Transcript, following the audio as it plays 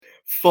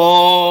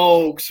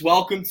Folks,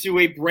 welcome to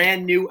a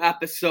brand new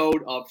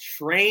episode of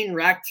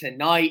Trainwreck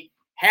Tonight.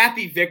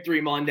 Happy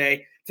Victory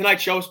Monday.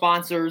 Tonight's show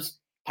sponsors,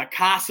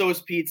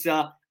 Picasso's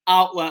Pizza,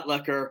 Outlet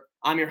Liquor.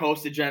 I'm your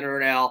host,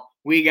 Degenerate Al.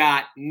 We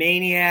got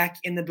Maniac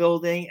in the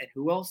building. And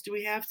who else do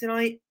we have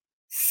tonight?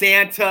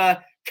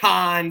 Santa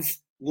Cons.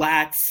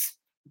 Let's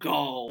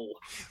go.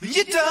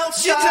 You don't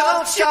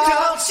stop.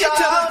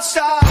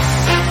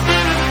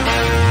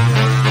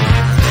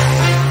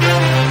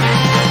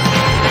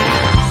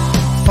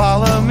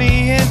 Follow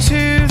me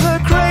into the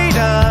great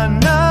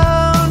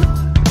unknown,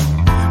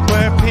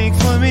 where pink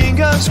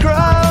flamingos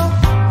grow.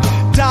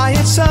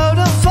 Diet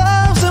soda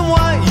flows and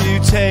what you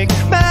take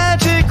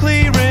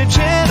magically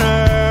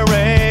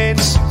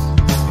regenerates.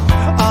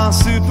 On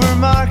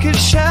supermarket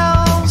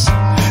shelves,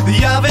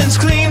 the ovens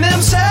clean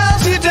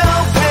themselves. You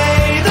don't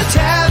pay the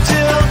tab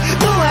till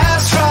the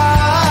last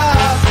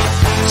drop.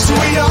 So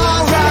we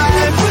all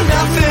ride for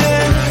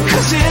nothing,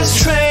 'cause this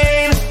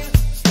train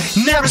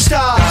never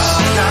stops.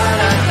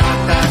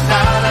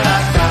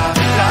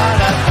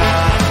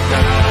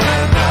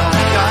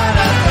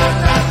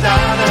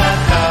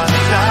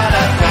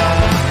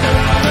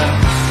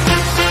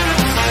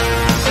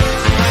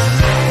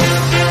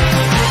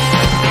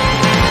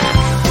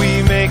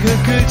 We make a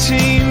good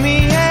team,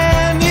 me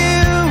and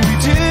you, we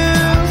do.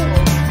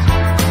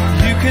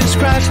 You can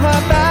scratch my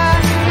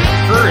back,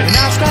 and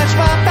I'll scratch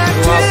my back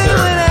too,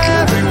 and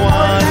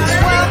everyone is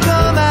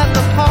welcome at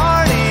the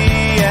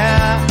party,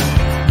 yeah.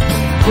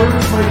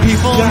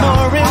 People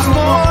more is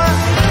more.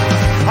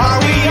 Are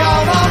we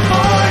all on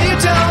board? You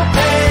don't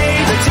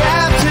pay the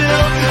tab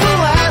till the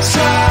last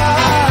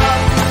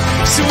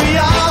drop. So we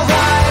all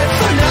ride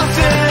for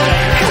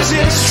nothing, 'cause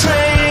this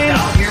train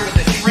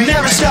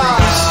never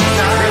stops.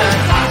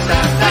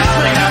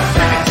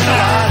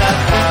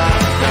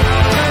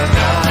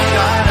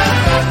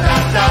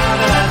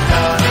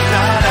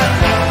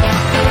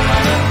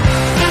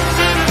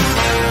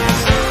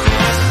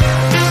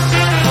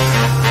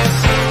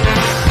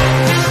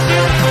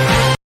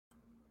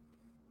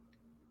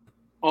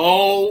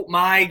 Oh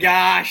my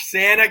gosh,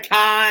 Santa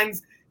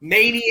Cons,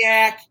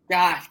 Maniac.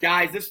 Gosh,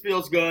 guys, this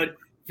feels good.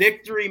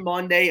 Victory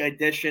Monday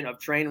edition of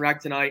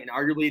Trainwreck Tonight, and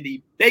arguably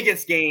the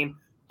biggest game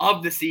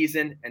of the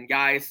season. And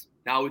guys,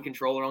 now we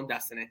control our own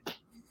destiny.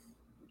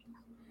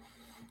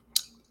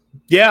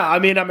 Yeah, I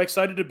mean, I'm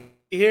excited to be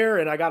here,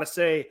 and I got to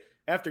say,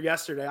 after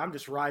yesterday, I'm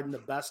just riding the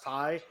best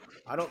high.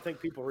 I don't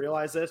think people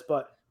realize this,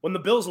 but when the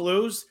Bills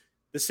lose,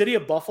 the city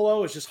of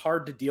Buffalo is just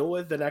hard to deal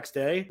with the next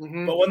day.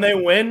 Mm-hmm. But when they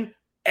win,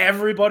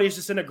 everybody's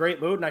just in a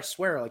great mood, and I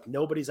swear, like,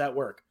 nobody's at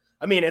work.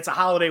 I mean, it's a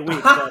holiday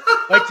week, but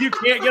like, you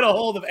can't get a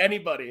hold of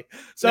anybody.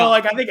 So, No.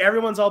 like, I think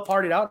everyone's all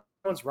partied out.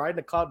 Everyone's riding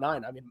a cloud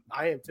nine. I mean,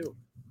 I am too.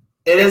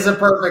 It is a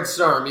perfect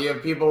storm. You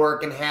have people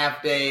working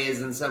half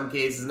days, in some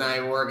cases not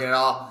even working at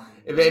all.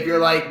 If you're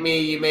like me,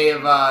 you may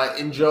have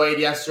enjoyed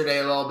yesterday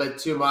a little bit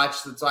too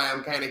much. That's why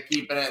I'm kind of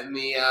keeping it in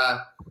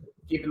the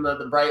keeping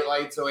the bright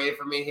lights away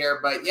from me here.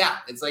 But yeah,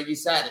 it's like you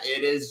said,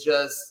 it is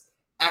just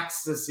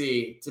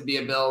ecstasy to be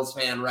a Bills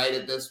fan right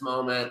at this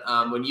moment.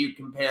 When you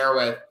compare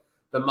with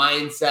the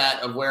mindset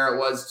of where it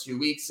was 2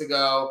 weeks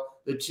ago,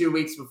 the 2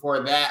 weeks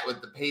before that with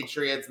the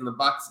Patriots and the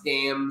Bucks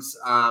games,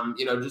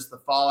 just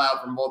the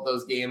fallout from both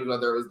those games,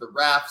 whether it was the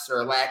refs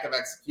or a lack of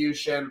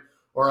execution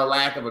or a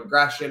lack of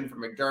aggression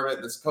from McDermott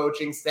and this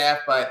coaching staff.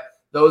 But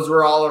those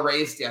were all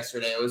erased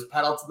yesterday. It was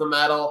pedal to the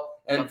metal.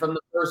 And from the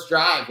first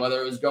drive,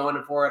 whether it was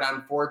going for it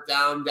on fourth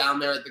down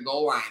there at the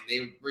goal line,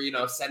 they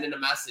were, sending a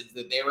message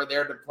that they were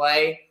there to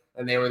play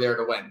and they were there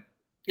to win.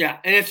 Yeah,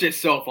 and it's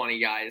just so funny,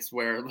 guys,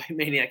 where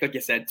Maniac, like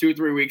you said,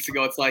 2-3 weeks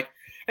ago, it's like,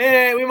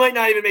 hey, we might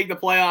not even make the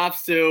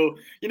playoffs to,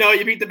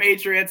 you beat the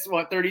Patriots,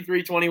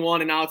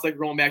 33-21, and now it's like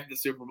going back to the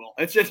Super Bowl.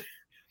 It's just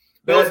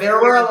 – There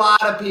were a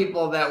lot of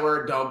people that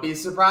were, don't be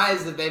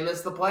surprised if they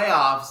miss the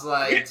playoffs.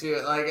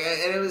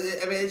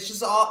 It's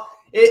just all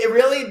 – it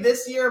really,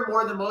 this year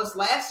more than most –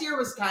 last year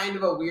was kind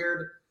of a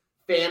weird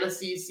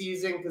fantasy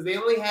season because they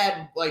only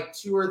had like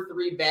 2 or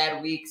 3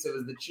 bad weeks. It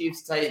was the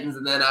Chiefs, Titans,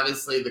 and then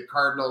obviously the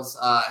Cardinals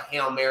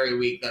Hail Mary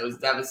week that was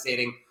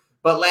devastating.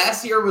 But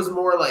last year was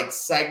more like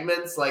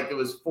segments, like it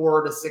was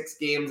 4 to 6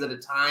 games at a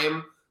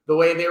time the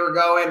way they were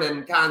going.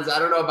 And Cons, I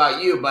don't know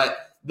about you,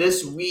 but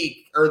this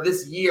week or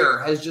this year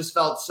has just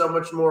felt so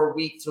much more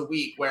week to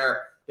week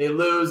where they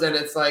lose and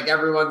it's like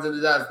everyone's in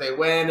the dust. They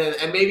win.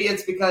 And maybe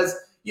it's because,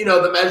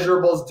 the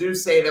measurables do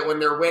say that when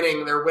they're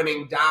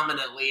winning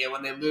dominantly. And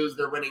when they lose,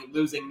 they're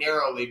losing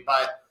narrowly.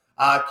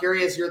 But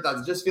curious your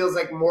thoughts. It just feels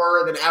like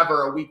more than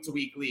ever a week to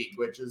week league,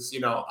 which is,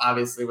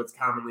 obviously what's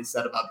commonly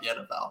said about the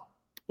NFL.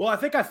 Well, I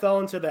think I fell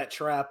into that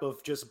trap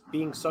of just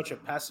being such a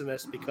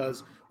pessimist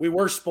because we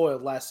were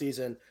spoiled last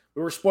season.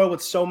 We were spoiled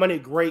with so many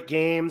great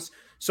games,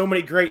 so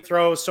many great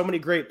throws, so many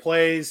great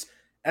plays.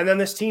 And then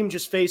this team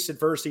just faced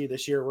adversity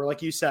this year where,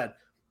 like you said,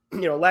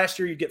 last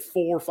year you get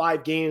 4 or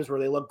 5 games where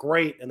they look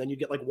great, and then you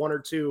get like 1 or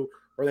 2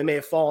 where they may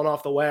have fallen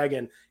off the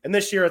wagon. And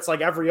this year it's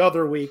like every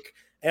other week.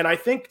 And I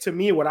think to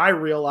me what I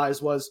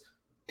realized was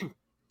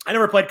I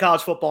never played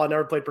college football. I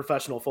never played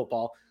professional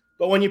football.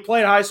 But when you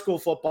played high school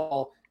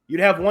football, you'd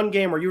have one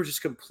game where you were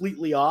just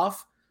completely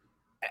off.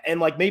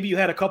 And like maybe you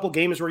had a couple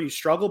games where you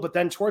struggled, but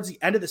then towards the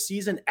end of the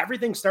season,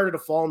 everything started to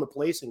fall into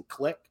place and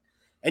click.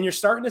 And you're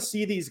starting to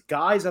see these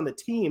guys on the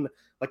team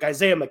like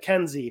Isaiah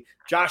McKenzie,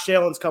 Josh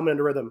Allen's coming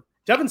into rhythm.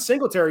 Devin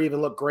Singletary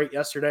even looked great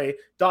yesterday.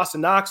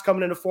 Dawson Knox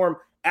coming into form.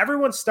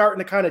 Everyone's starting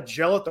to kind of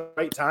gel at the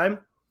right time.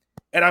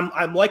 And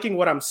I'm liking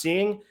what I'm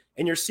seeing.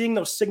 And you're seeing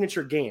those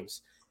signature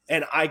games.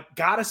 And I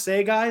got to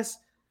say, guys,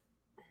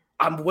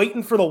 I'm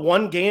waiting for the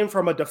one game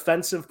from a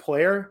defensive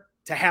player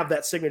to have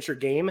that signature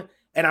game.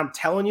 And I'm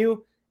telling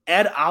you,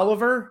 Ed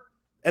Oliver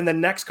in the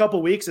next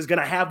couple weeks is going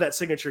to have that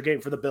signature game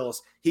for the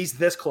Bills. He's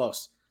this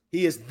close.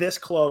 He is this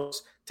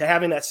close to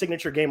having that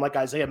signature game like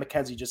Isaiah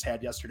McKenzie just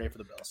had yesterday for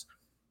the Bills.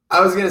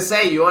 I was going to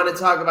say, you want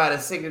to talk about a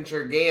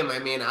signature game. I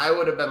mean, I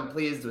would have been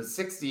pleased with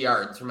 60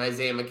 yards from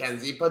Isaiah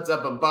McKenzie. He puts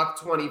up a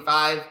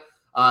 $125,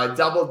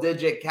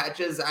 double-digit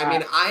catches. I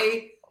mean,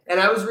 and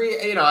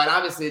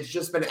obviously it's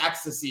just been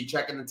ecstasy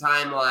checking the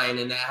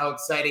timeline and how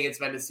exciting it's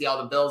been to see all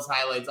the Bills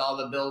highlights, all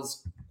the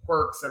Bills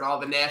quirks, and all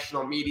the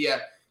national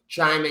media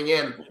chiming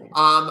in.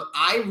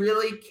 I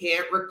really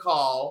can't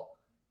recall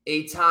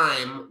a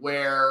time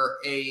where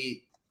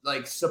a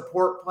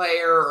support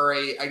player or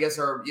a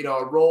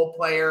role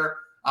player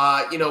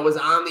was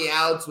on the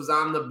outs, was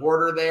on the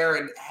border there,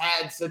 and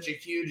had such a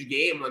huge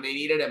game when they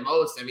needed it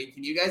most. I mean,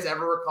 can you guys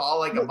ever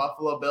recall a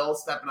Buffalo Bill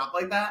stepping up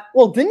like that?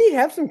 Well, didn't he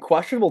have some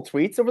questionable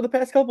tweets over the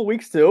past couple of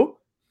weeks too?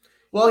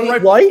 Well,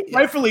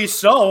 rightfully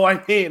so.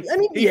 I mean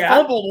he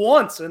fumbled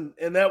once, and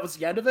that was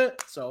the end of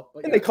it. So,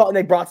 and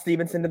they brought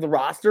Stevenson to the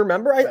roster.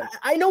 Remember,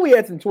 I know he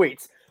had some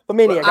tweets, but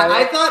Maniac.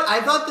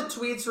 I thought the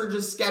tweets were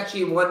just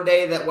sketchy. One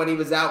day that when he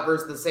was out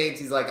versus the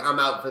Saints, he's like, "I'm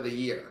out for the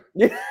year."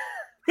 Yeah.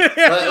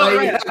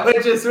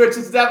 Which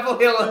is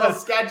definitely a little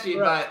sketchy,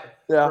 but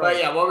yeah.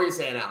 What were you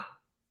saying now?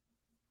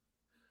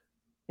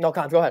 No,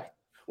 Cons, go ahead.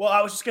 Well,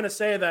 I was just gonna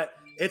say that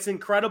it's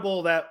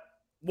incredible that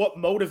what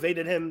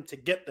motivated him to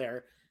get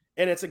there.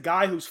 And it's a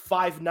guy who's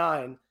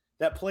 5'9"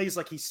 that plays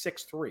like he's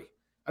 6'3".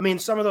 I mean,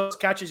 some of those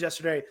catches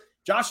yesterday,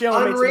 Josh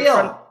Allen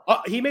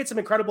made some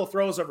incredible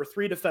throws over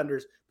 3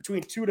 defenders,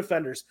 between 2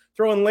 defenders,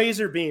 throwing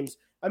laser beams.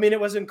 I mean, it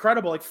was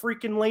incredible, like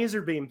freaking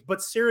laser beams.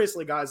 But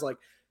seriously, guys, like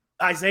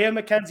Isaiah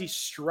McKenzie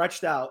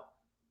stretched out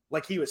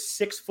like he was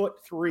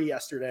 6'3"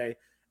 yesterday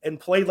and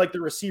played like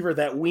the receiver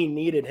that we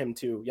needed him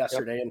to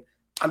yesterday. Yep. And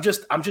I'm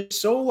just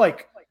so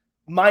like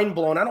mind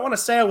blown. I don't want to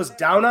say I was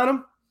down on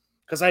him,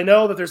 because I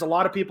know that there's a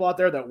lot of people out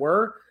there that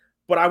were,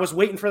 but I was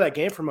waiting for that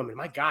game from him. And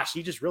my gosh,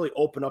 he just really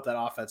opened up that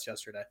offense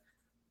yesterday.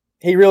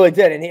 He really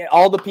did. And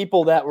all the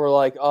people that were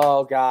like,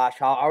 oh gosh,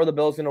 how are the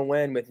Bills going to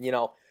win with,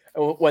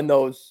 when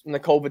the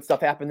COVID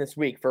stuff happened this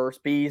week,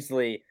 first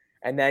Beasley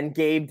and then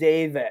Gabe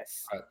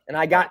Davis. Right. And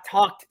I got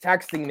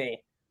texting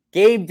me,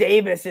 Gabe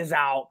Davis is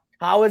out.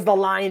 How is the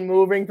line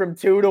moving from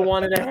 2 to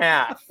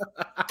 1.5?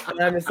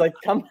 And I'm just like,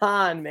 come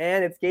on,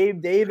 man. It's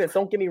Gabe Davis.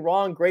 Don't get me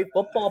wrong. Great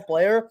football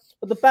player.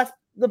 But the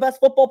best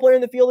football player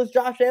in the field is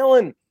Josh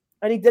Allen.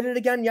 And he did it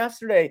again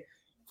yesterday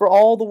for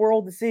all the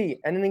world to see.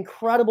 And an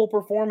incredible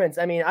performance.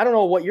 I mean, I don't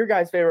know what your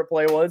guys' favorite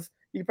play was.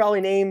 You could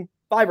probably name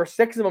 5 or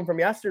 6 of them from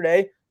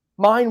yesterday.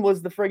 Mine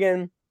was the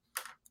friggin'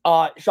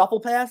 shuffle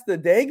pass to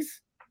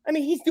Diggs. I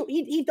mean,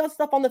 he does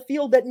stuff on the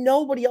field that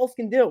nobody else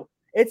can do.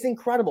 It's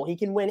incredible. He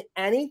can win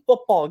any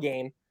football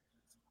game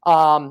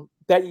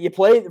that you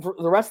play for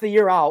the rest of the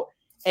year out.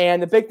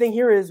 And the big thing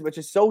here is, which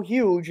is so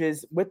huge,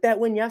 is with that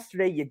win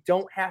yesterday, you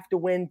don't have to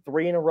win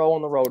 3 in a row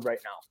on the road right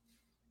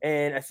now.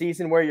 In a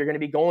season where you're going to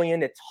be going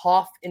into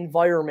tough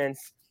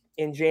environments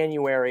in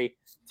January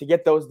to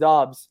get those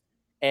dubs.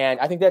 And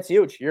I think that's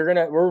huge.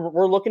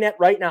 We're looking at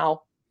right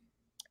now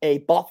a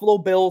Buffalo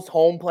Bills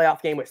home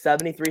playoff game with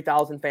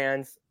 73,000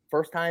 fans.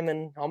 First time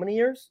in how many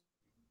years?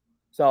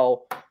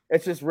 So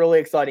it's just really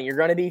exciting. You're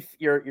going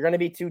to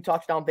be 2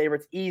 touchdown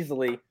favorites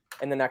easily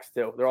in the next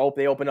 2.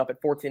 They open up at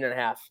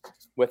 14.5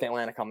 with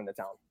Atlanta coming to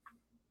town.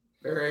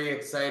 Very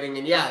exciting.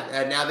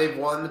 And now they've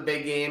won the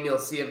big game. You'll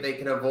see if they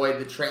can avoid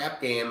the trap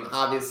game.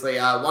 Obviously,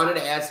 I wanted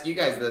to ask you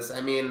guys this.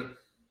 I mean,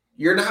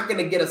 you're not going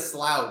to get a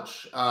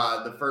slouch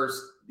the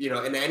first,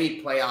 in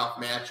any playoff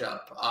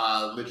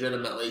matchup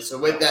legitimately. So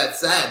with that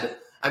said,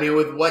 I mean,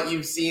 with what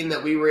you've seen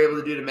that we were able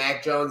to do to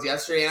Mac Jones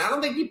yesterday, and I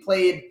don't think he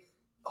played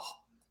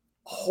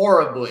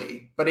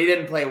horribly, but he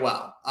didn't play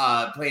well,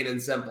 plain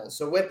and simple.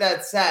 So with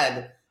that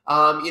said,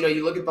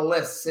 you look at the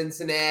list: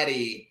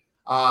 Cincinnati,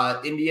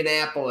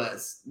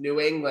 Indianapolis,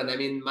 New England. I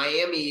mean,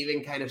 Miami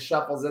even kind of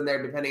shuffles in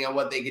there depending on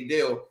what they could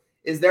do.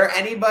 Is there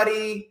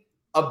anybody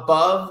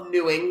above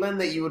New England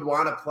that you would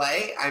want to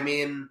play? I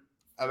mean,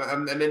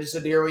 I'm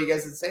interested to hear what you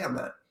guys would say on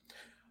that.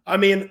 I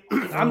mean,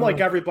 I'm like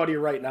everybody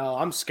right now.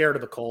 I'm scared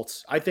of the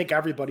Colts. I think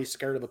everybody's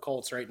scared of the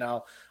Colts right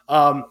now.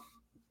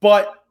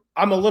 But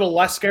I'm a little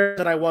less scared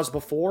than I was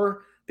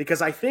before,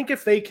 because I think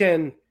if they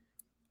can,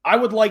 I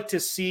would like to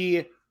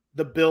see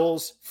the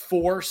Bills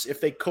force,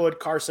 if they could,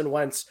 Carson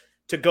Wentz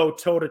to go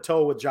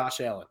toe-to-toe with Josh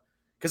Allen.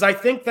 Because I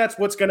think that's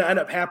what's going to end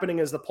up happening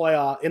in the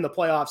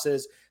playoffs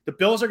is the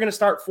Bills are going to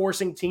start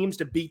forcing teams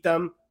to beat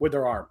them with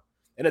their arm.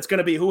 and it's going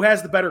to be who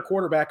has the better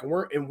quarterback,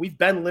 and we've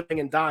been living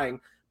and dying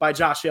by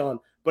Josh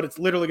Allen, but it's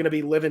literally going to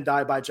be live and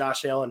die by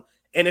Josh Allen,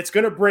 and it's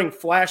going to bring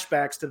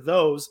flashbacks to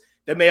those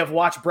that may have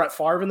watched Brett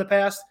Favre in the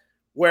past,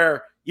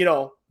 where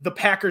the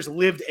Packers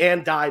lived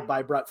and died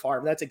by Brett Favre.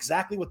 And that's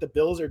exactly what the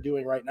Bills are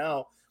doing right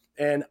now.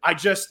 And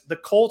the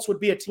Colts would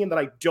be a team that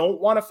I don't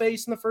want to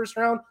face in the first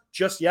round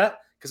just yet,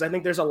 because I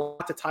think there's a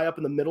lot to tie up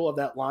in the middle of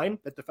that line,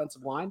 that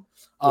defensive line.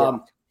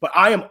 But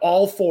I am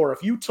all for,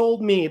 if you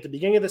told me at the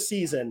beginning of the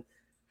season,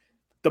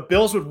 the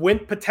Bills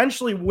would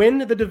potentially win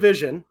the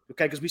division,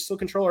 okay, because we still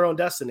control our own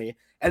destiny,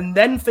 and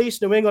then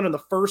face New England in the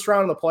first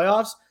round of the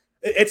playoffs,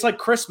 it's like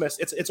Christmas.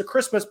 It's a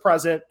Christmas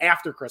present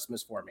after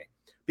Christmas for me,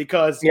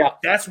 because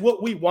that's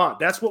what we want.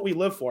 That's what we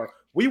live for.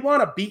 We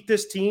want to beat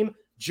this team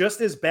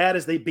just as bad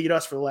as they beat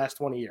us for the last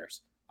 20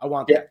 years. I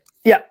want that.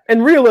 Yeah,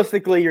 and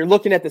realistically, you're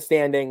looking at the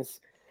standings.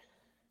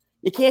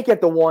 You can't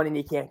get the 1 and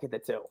you can't get the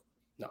 2.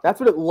 No. That's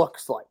what it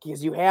looks like,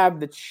 because you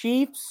have the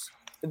Chiefs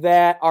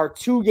that are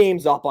 2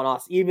 games up on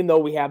us, even though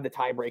we have the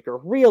tiebreaker.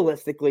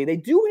 Realistically, they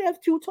do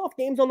have 2 tough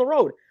games on the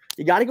road.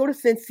 You got to go to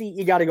Cincy,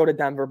 you got to go to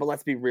Denver, but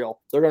let's be real.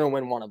 They're going to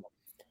win one of them.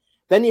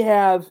 Then you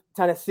have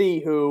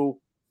Tennessee, who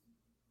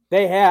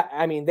they have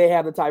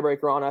the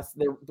tiebreaker on us.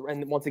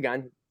 And once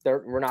again,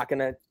 we're not going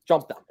to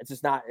jump them. It's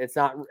just not. It's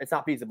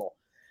not feasible.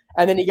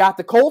 And then you got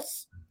the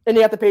Colts, and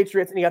you got the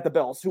Patriots, and you got the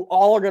Bills, who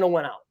all are going to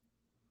win out.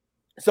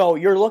 So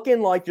you're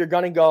looking like you're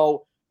going to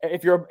go.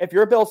 If you're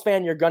a Bills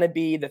fan, you're going to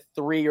be the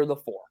 3 or the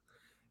 4.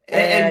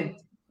 And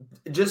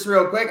just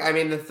real quick, I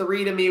mean, the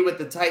 3 to me with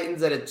the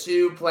Titans at a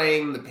 2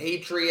 playing the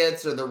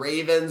Patriots or the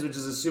Ravens, which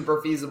is a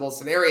super feasible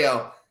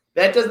scenario.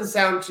 That doesn't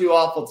sound too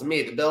awful to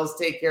me. The Bills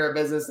take care of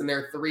business in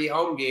their 3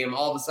 home game.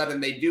 All of a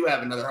sudden, they do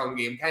have another home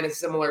game, kind of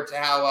similar to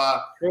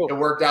how it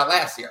worked out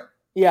last year.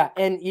 Yeah,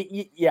 and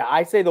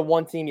I say the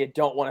one team you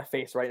don't want to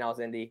face right now is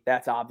Indy.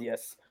 That's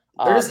obvious.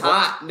 They're just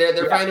hot.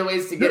 They're finding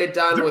ways to get it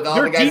done with all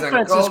the guys on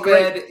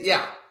COVID.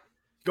 Yeah.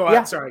 Go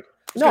ahead. Sorry.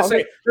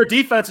 Their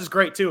defense is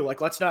great too.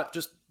 Like, let's not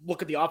just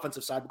look at the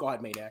offensive side. Go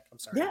ahead, Maniac. I'm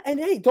sorry. Yeah, and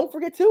hey, don't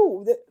forget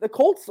too, the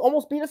Colts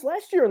almost beat us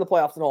last year in the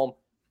playoffs at home.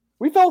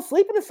 We fell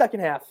asleep in the second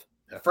half.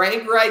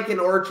 Frank Reich in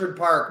Orchard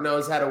Park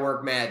knows how to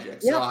work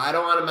magic, so I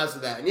don't want to mess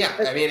with that.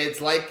 And I mean,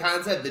 it's like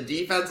concept. The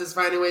defense is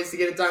finding ways to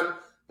get it done.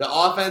 The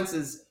offense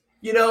is,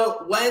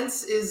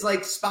 Wentz is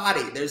like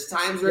spotty. There's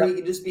times where he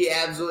can just be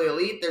absolutely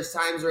elite. There's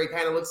times where he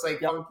kind of looks like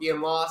funky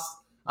and lost.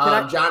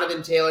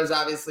 Jonathan Taylor's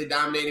obviously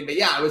dominating, but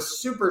I was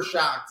super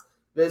shocked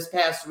this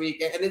past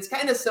week, and it's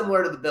kind of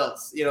similar to the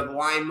Bills. The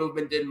line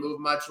movement didn't move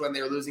much when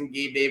they were losing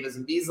Gabe Davis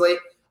and Beasley.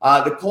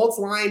 The Colts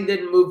line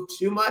didn't move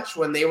too much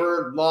when they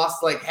were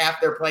lost like half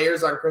their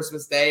players on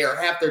Christmas Day or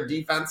half their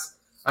defense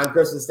on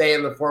Christmas Day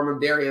in the form of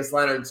Darius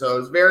Leonard. So it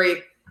was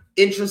very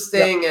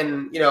interesting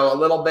and, a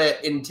little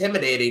bit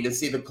intimidating to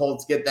see the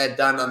Colts get that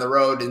done on the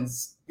road and,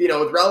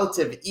 with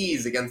relative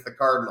ease against the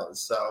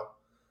Cardinals. So,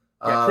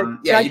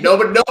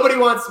 nobody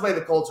wants to play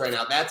the Colts right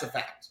now. That's a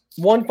fact.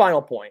 One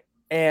final point,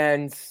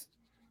 and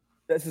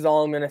this is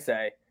all I'm going to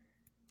say,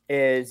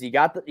 is you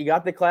got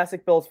the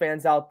classic Bills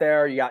fans out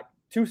there. You got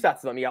 2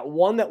 sets of them. You got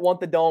 1 that want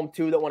the dome,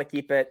 2 that want to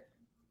keep it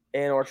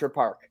in Orchard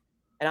Park.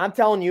 And I'm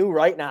telling you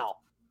right now,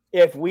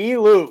 if we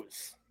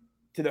lose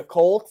to the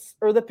Colts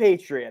or the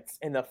Patriots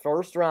in the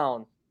first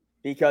round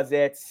because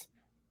it's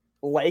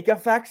lake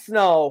effect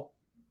snow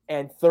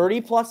and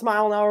 30-plus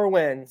mile-an-hour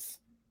winds,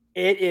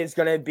 it is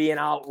going to be an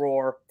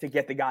outroar to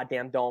get the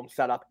goddamn dome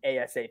set up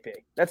ASAP.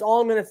 That's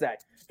all I'm going to say.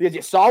 Because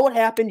you saw what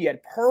happened. You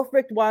had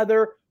perfect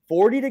weather,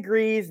 40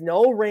 degrees,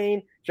 no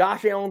rain.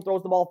 Josh Allen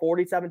throws the ball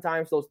 47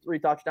 times, those 3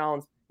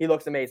 touchdowns. He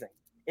looks amazing.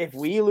 If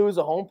we lose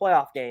a home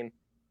playoff game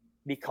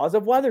because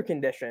of weather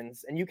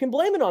conditions, and you can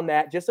blame it on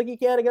that, just like you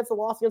can against the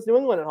loss against New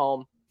England at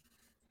home,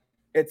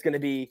 it's going to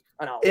be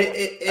an outroar.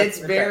 It's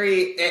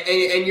very,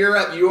 and you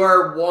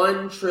are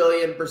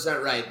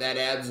 1,000,000,000,000% right. That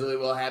absolutely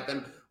will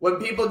happen. When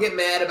people get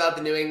mad about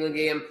the New England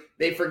game,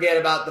 they forget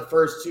about the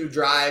first 2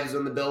 drives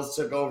when the Bills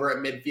took over at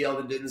midfield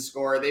and didn't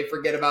score. They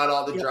forget about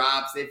all the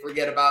drops. They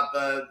forget about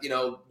the,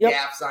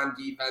 gaps on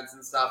defense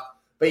and stuff.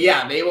 But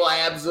they will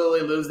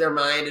absolutely lose their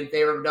mind in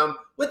favor of Dome.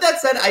 With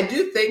that said, I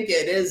do think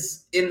it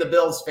is in the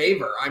Bills'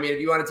 favor. I mean, if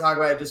you want to talk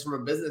about it just from a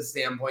business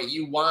standpoint,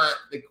 you want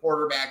the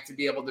quarterback to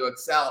be able to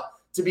excel.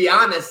 To be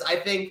honest, I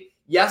think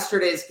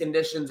yesterday's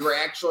conditions were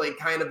actually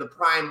kind of the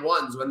prime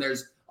ones when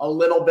there's a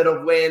little bit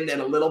of wind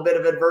and a little bit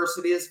of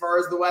adversity as far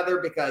as the weather,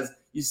 because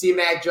you see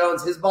Mac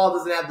Jones, his ball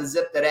doesn't have the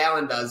zip that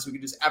Allen does, who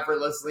can just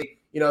effortlessly,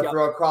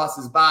 throw across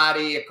his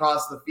body,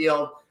 across the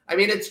field. I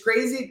mean, it's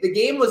crazy. The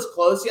game was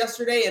close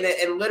yesterday,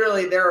 and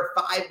literally there are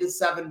 5 to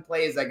 7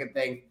 plays I could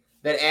think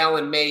that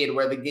Allen made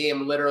where the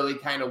game literally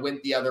kind of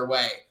went the other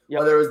way.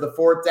 Whether it was the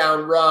 4th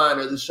down run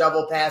or the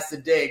shovel pass to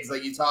Diggs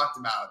like you talked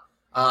about.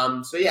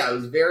 It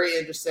was very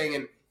interesting.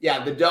 And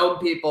the Dome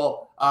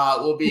people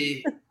will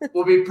be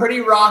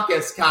pretty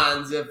raucous,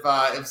 Cons,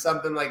 if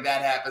something like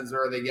that happens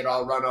or they get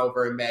all run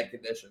over in bad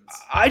conditions.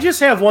 I just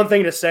have one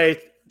thing to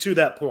say to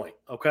that point,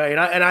 okay?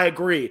 And I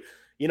agree.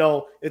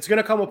 It's going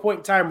to come a point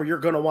in time where you're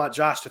going to want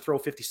Josh to throw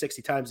 50,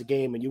 60 times a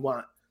game and you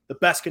want the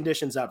best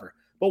conditions ever.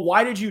 But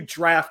why did you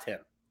draft him?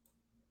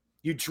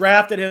 You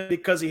drafted him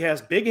because he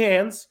has big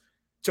hands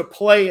to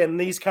play in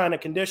these kind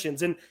of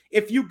conditions. And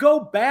if you go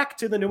back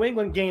to the New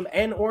England game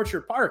and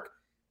Orchard Park,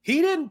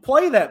 he didn't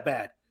play that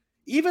bad.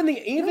 Even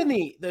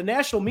the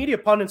national media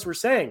pundits were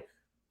saying,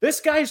 this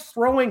guy's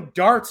throwing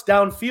darts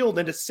downfield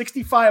into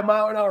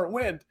 65-mile-an-hour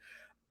wind,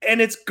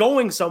 and it's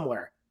going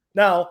somewhere.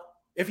 Now,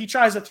 if he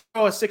tries to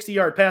throw a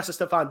 60-yard pass to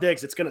Stephon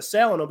Diggs, it's going to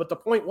sail on him. But the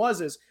point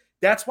is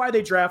that's why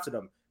they drafted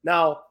him.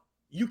 Now,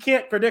 you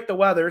can't predict the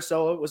weather,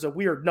 so it was a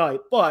weird night.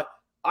 But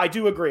I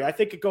do agree. I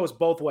think it goes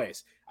both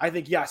ways. I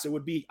think, yes, it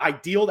would be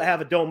ideal to have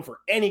a dome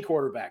for any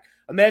quarterback.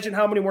 Imagine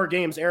how many more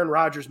games Aaron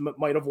Rodgers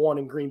might have won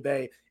in Green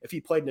Bay if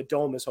he played in a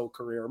dome his whole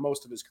career or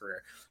most of his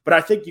career. But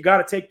I think you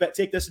got to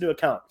take this into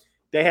account.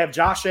 They have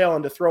Josh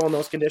Allen to throw in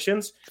those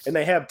conditions, and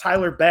they have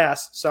Tyler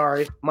Bass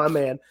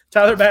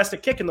to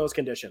kick in those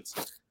conditions.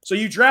 So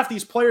you draft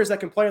these players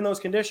that can play in those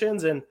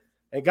conditions, and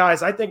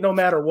guys, I think no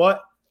matter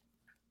what,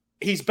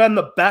 he's been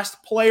the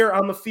best player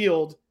on the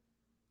field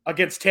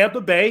against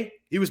Tampa Bay.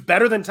 He was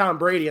better than Tom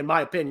Brady, in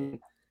my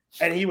opinion,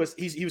 and he was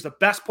the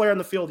best player on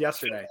the field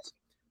yesterday.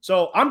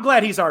 So I'm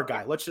glad he's our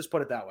guy. Let's just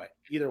put it that way.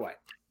 Either way.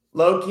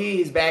 Low key,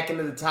 he's back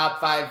into the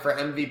top 5 for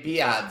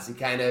MVP odds. He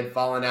kind of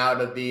fallen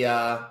out of the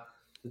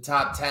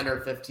top 10 or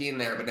 15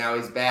 there, but now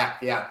he's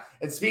back. Yeah.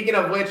 And speaking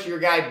of which, your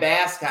guy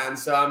Bascon.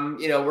 So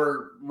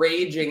we're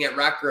raging at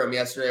Rec Room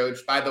yesterday,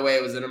 which by the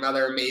way was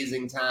another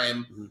amazing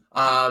time.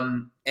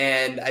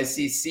 And I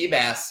see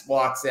Seabass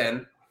walks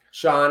in.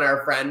 Sean,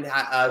 our friend,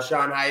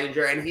 Sean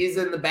Heidinger, and he's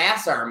in the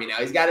Bass Army now.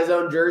 He's got his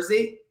own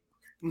jersey.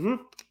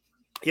 Mm-hmm.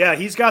 Yeah,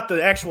 he's got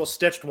the actual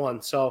stitched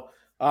one. So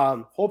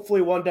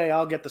hopefully one day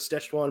I'll get the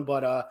stitched one.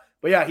 But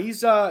yeah,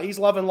 he's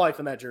loving life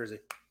in that jersey.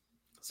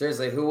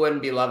 Seriously, who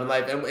wouldn't be loving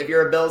life? And if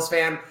you're a Bills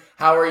fan,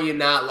 how are you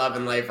not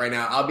loving life right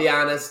now? I'll be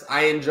honest,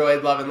 I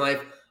enjoyed loving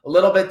life a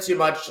little bit too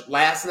much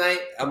last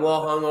night. I'm a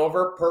little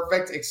hungover.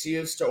 Perfect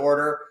excuse to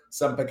order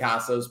some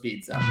Picasso's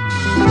pizza.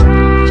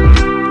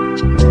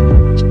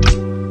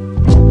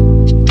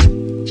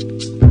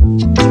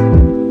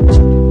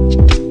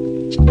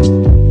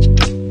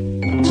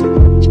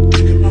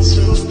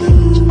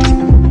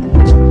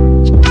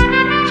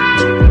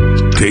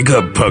 Pick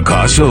up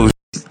Picasso's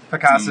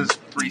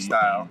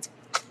freestyle.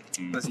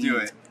 Let's do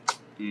it.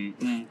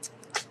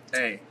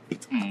 Hey,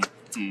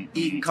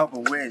 eating a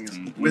couple wings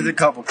with a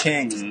couple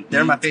kings.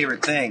 They're my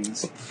favorite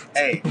things.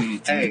 Hey.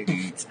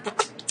 That's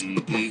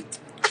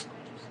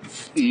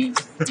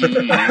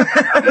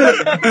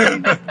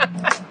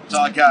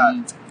all I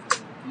got.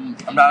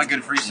 I'm not a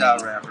good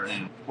freestyle rapper.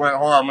 Wait,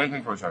 hold on. Let me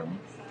think for a second.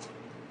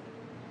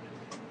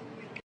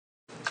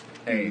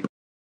 Hey.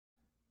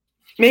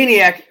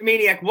 Maniac,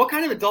 what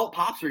kind of adult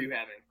pops are you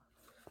having?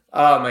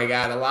 Oh my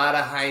God, a lot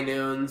of high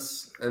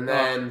noons. And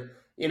then,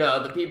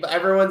 the people,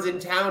 everyone's in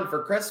town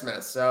for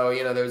Christmas. So,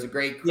 there was a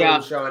great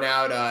crew showing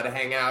out to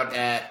hang out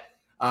at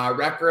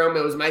Rec Room.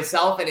 It was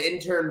myself and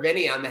intern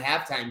Vinny on the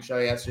halftime show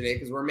yesterday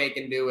because we're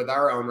making do with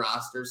our own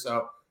roster.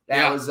 So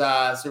that was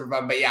super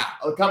fun. But yeah,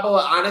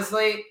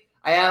 honestly,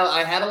 I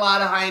had a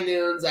lot of high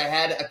noons. I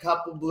had a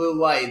couple blue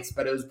lights,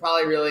 but it was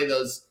probably really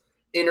those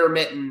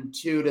intermittent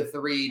 2 to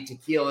 3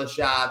 tequila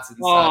shots and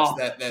such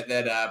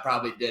that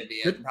probably did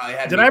me.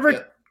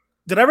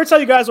 Did I ever tell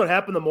you guys what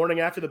happened the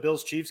morning after the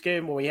Bills-Chiefs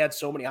game when we had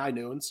so many high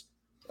noons?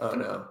 Oh,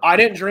 no. I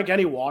didn't drink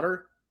any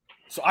water,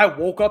 so I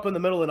woke up in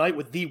the middle of the night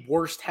with the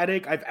worst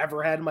headache I've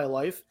ever had in my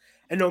life,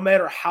 and no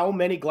matter how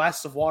many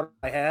glasses of water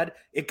I had,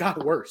 it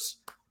got worse.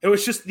 It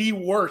was just the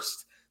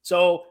worst.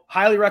 So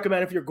highly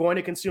recommend if you're going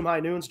to consume high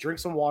noons, drink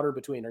some water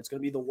between. It's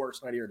going to be the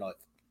worst night of your life,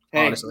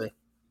 honestly.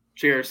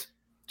 Cheers.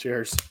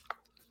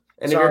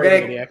 And if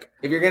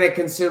you're gonna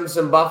consume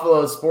some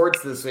Buffalo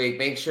sports this week,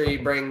 make sure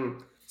you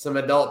bring some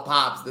adult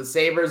pops. The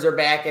Sabres are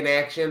back in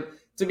action.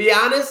 To be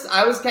honest,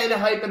 I was kind of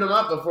hyping them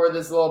up before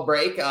this little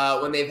break.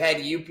 When they've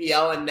had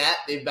UPL and net,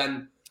 they've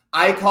been,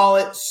 I call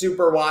it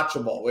super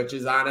watchable, which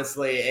is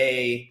honestly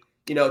a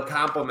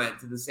compliment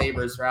to the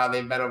Sabres for how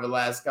they've been over the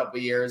last couple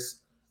of years.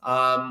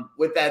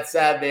 With that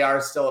said, they are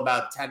still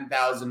about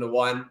 10,000 to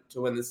 1 to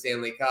win the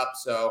Stanley Cup,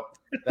 so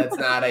that's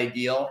not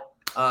ideal.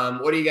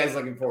 What are you guys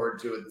looking forward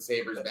to with the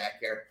Sabres back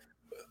here?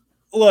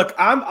 Look,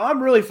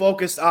 I'm really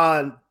focused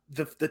on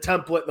the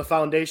template, the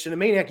foundation. And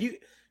Maniac,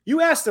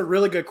 you asked a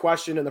really good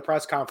question in the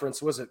press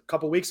conference. Was it a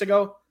couple weeks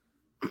ago?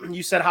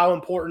 You said how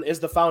important is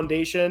the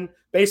foundation,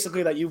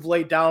 basically that you've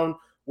laid down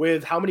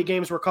with how many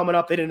games were coming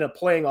up. They didn't end up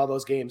playing all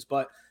those games,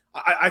 but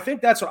I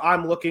think that's what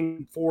I'm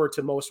looking forward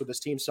to most with this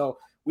team. So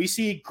we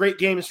see great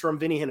games from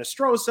Vinny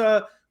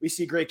Hinostroza. We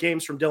see great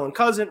games from Dylan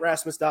Cousin,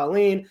 Rasmus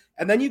Dahlin.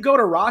 And then you go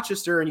to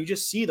Rochester and you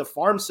just see the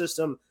farm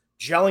system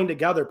gelling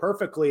together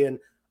perfectly. And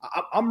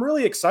I'm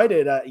really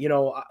excited,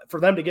 for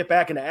them to get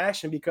back into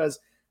action because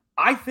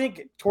I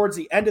think towards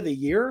the end of the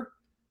year,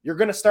 you're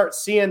going to start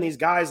seeing these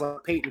guys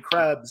like Peyton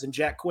Krebs and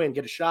Jack Quinn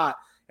get a shot.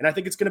 And I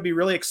think it's going to be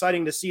really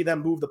exciting to see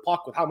them move the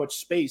puck with how much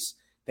space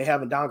they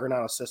have in Don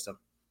Granato's system.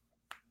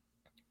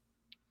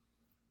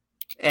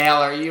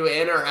 Al, are you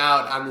in or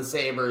out on the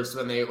Sabres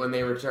when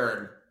they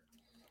return?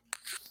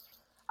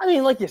 I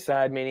mean, like you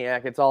said,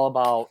 Maniac, it's all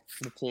about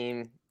the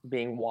team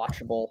being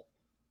watchable.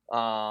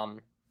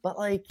 But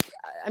like,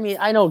 I mean,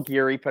 I know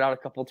Geary put out a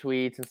couple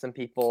tweets and some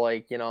people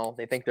like,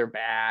 they think they're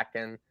back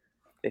and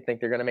they think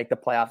they're going to make the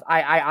playoffs.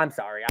 I'm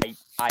sorry.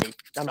 I'm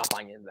not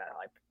buying into that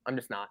hype. I'm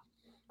just not.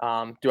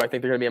 Do I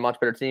think they're going to be a much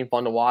better team,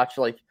 fun to watch?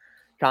 Like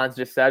Cons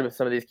just said with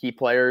some of these key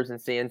players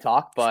and seeing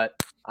talk, but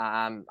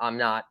I'm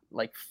not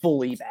like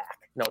fully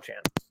back. No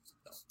chance.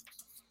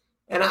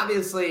 And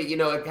obviously,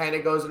 it kind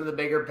of goes into the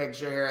bigger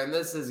picture here. And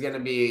this is going to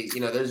be,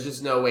 there's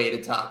just no way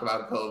to talk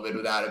about COVID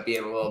without it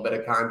being a little bit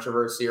of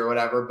controversy or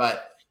whatever.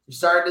 But you're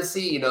starting to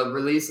see,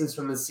 releases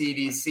from the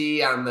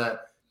CDC on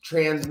the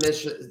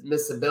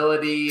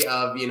transmissibility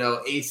of,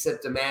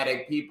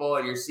 asymptomatic people.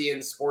 And you're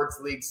seeing sports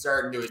leagues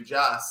starting to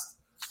adjust.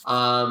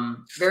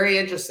 Very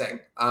interesting.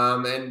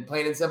 And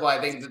plain and simple,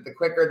 I think that the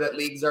quicker that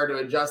leagues are to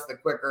adjust, the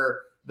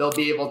quicker they'll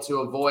be able to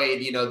avoid,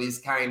 these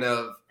kind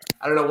of,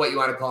 I don't know what you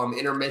want to call them,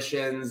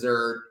 intermissions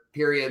or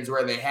periods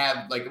where they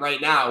have, like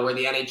right now, where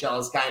the NHL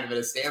is kind of at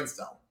a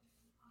standstill.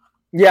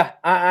 Yeah,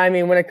 I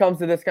mean, when it comes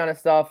to this kind of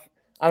stuff,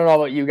 I don't know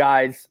about you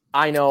guys.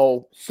 I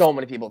know so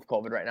many people with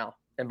COVID right now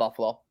in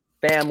Buffalo.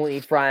 Family,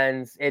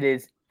 friends. It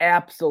is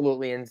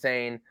absolutely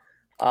insane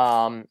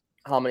how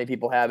many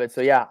people have it.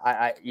 So,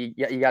 yeah,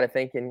 you got to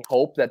think and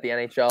hope that the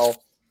NHL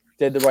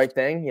did the right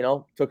thing,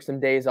 took some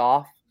days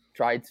off,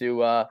 tried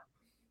to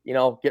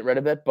get rid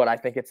of it. But I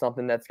think it's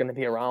something that's going to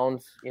be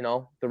around,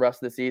 the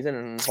rest of the season,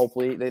 and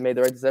hopefully they made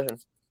the right decision.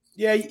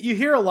 Yeah, you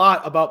hear a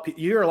lot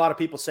of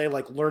people say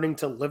like learning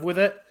to live with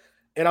it.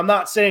 And I'm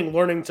not saying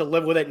learning to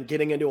live with it and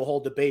getting into a whole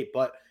debate,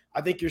 but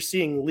I think you're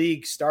seeing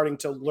leagues starting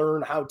to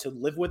learn how to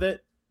live with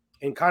it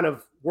and kind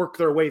of work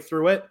their way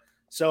through it.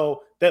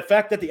 So the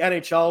fact that the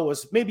NHL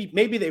was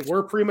maybe they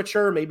were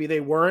premature, maybe they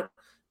weren't,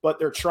 but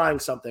they're trying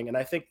something. And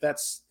I think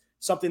that's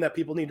something that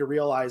people need to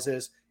realize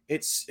is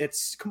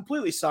it's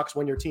completely sucks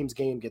when your team's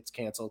game gets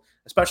canceled,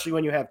 especially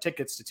when you have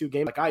tickets to 2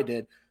 games like I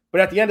did.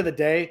 But at the end of the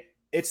day,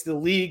 it's the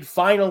league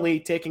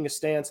finally taking a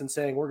stance and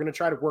saying, we're going to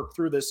try to work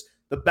through this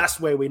the best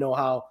way we know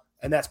how.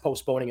 And that's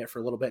postponing it for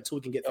a little bit until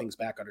we can get things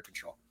back under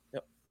control.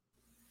 Yep.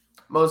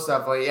 Most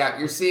definitely. Yeah.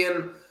 You're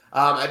seeing,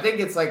 I think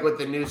it's like with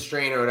the new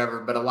strain or whatever,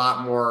 but a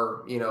lot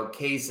more,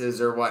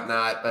 cases or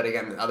whatnot. But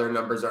again, other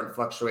numbers aren't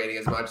fluctuating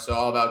as much. So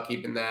all about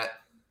keeping that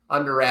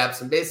under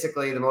wraps and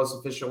basically the most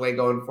efficient way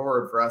going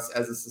forward for us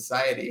as a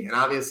society. And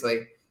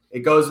obviously it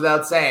goes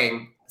without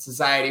saying,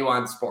 society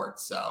wants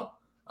sports. So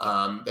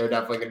they're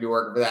definitely going to be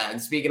working for that.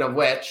 And speaking of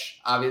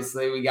which,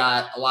 obviously we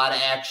got a lot of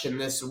action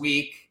this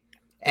week.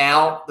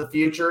 Al, the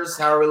futures,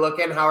 how are we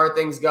looking? How are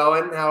things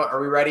going? How are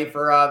we ready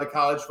for the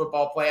college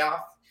football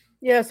playoff?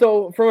 Yeah,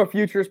 so from a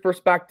futures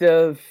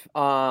perspective,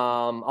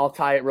 I'll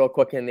tie it real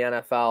quick in the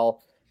NFL.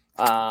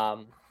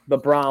 The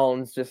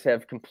Browns just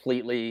have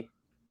completely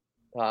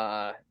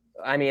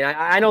I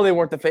know they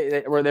weren't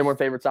they weren't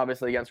favorites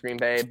obviously against Green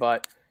Bay,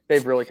 but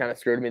they've really kind of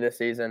screwed me this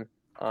season.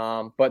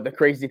 But the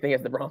crazy thing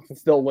is the Browns can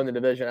still win the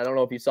division. I don't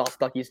know if you saw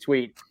Stuckey's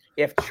tweet.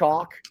 If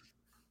chalk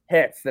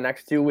hits the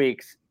next 2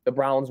 weeks, the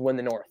Browns win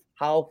the North.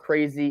 How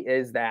crazy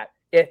is that?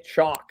 It's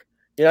chalk.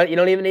 You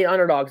don't even need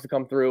underdogs to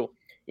come through.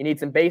 You need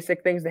some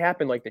basic things to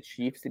happen, like the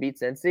Chiefs to beat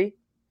Cincy.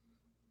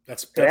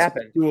 That's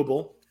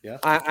doable. Yeah.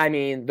 I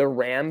mean, the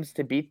Rams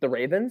to beat the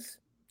Ravens.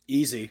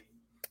 Easy.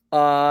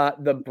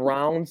 The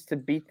Browns to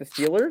beat the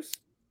Steelers.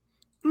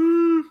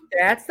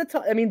 That's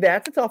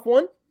a tough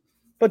one.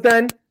 But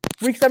then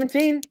week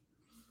 17,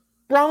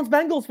 Browns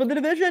Bengals for the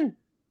division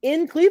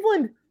in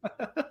Cleveland.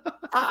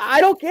 I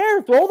don't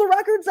care. Throw the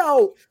records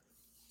out.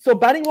 So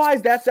betting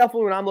wise, that's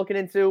definitely what I'm looking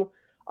into.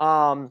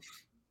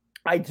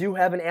 I do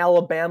have an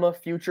Alabama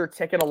future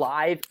ticket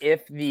alive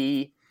if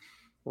the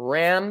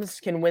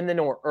Rams can win the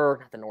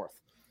North,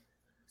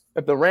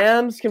 if the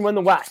Rams can win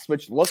the West,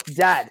 which looked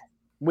dead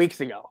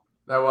weeks ago.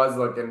 That was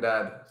looking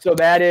dead. So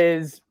that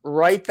is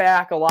right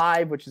back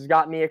alive, which has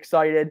got me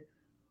excited.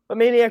 But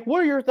Maniac,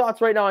 what are your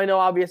thoughts right now? I know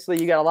obviously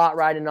you got a lot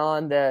riding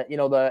on the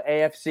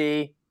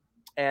AFC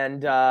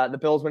and the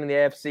Bills winning the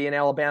AFC and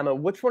Alabama.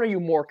 Which one are you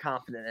more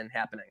confident in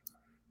happening?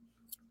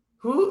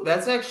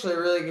 That's actually a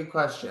really good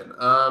question.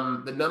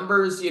 The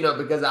numbers,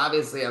 because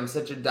obviously I'm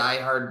such a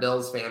diehard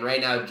Bills fan.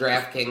 Right now,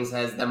 DraftKings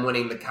has them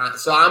winning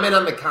so I'm in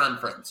on the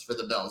conference for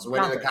the Bills,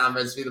 winning the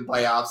conference through the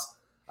playoffs.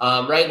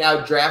 Right now,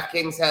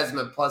 DraftKings has them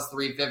at plus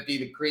 350.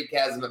 The Creek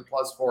has them at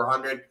plus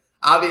 400.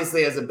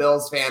 Obviously, as a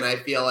Bills fan, I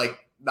feel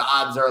like the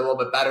odds are a little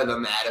bit better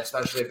than that,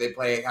 especially if they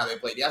play how they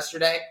played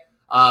yesterday.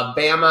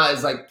 Bama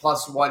is like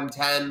plus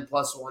 110,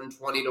 plus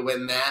 120 to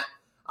win that.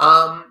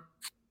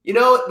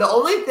 The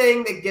only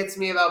thing that gets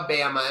me about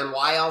Bama and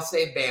why I'll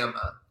say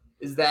Bama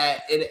is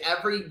that in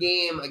every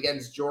game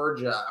against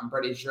Georgia, I'm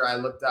pretty sure I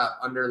looked up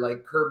under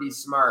like Kirby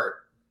Smart,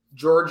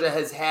 Georgia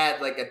has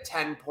had like a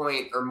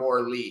 10-point or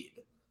more lead.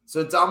 So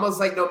it's almost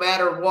like no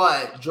matter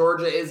what,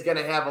 Georgia is going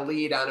to have a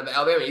lead on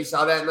Alabama. You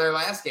saw that in their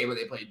last game when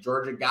they played.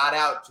 Georgia got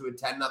out to a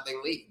 10-0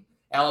 lead.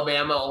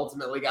 Alabama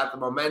ultimately got the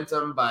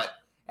momentum, but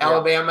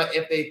Alabama,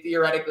 if they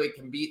theoretically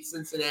can beat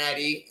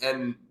Cincinnati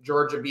and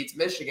Georgia beats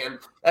Michigan,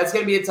 that's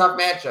going to be a tough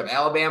matchup.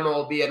 Alabama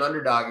will be an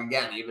underdog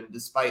again, even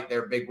despite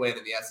their big win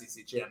in the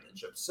SEC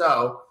championship.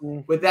 So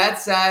with that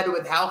said,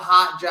 with how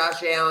hot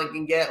Josh Allen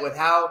can get, with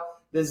how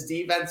this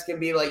defense can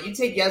be, like, you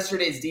take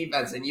yesterday's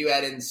defense and you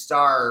add in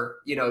Starr,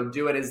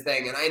 doing his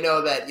thing. And I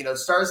know that,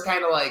 Starr's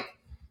kind of like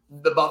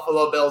the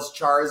Buffalo Bills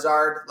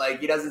Charizard. Like,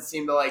 he doesn't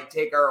seem to like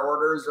take our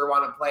orders or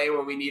want to play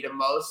when we need him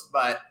most,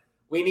 but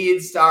we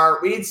need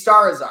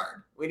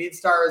Starizard. We need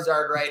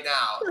Starizard right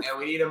now, and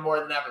we need him more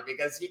than ever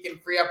because he can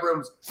free up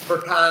rooms for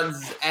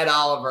Cons Ed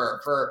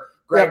Oliver, for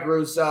Greg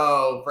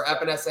Rousseau, for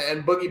Epinesa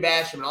and Boogie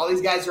Basham, and all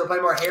these guys who are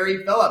playing more.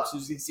 Harry Phillips, who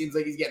seems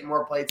like he's getting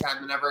more play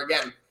time than ever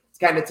again. It's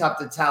kind of tough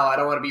to tell. I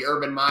don't want to be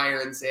Urban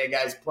Meyer and say a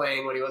guy's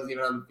playing when he wasn't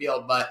even on the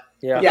field. But,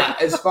 yeah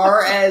as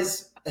far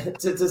as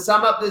to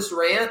sum up this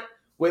rant,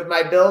 with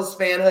my Bills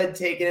fanhood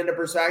taken into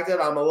perspective,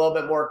 I'm a little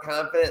bit more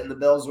confident in the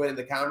Bills winning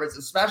the conference,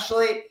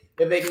 especially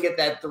if they can get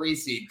that 3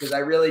 seed, because I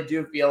really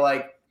do feel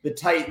like the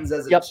Titans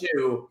as a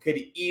 2 could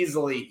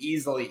easily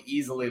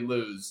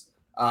lose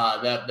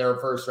their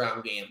first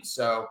round games.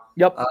 So,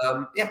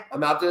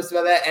 I'm optimistic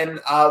about that. And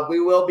we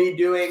will be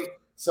doing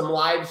some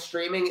live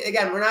streaming.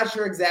 Again, we're not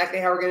sure exactly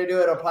how we're going to do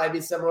it. It'll probably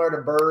be similar to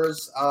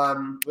Burrs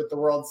with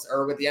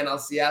the with the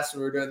NLCS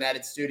when we were doing that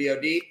at Studio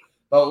D.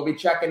 But we'll be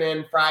checking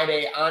in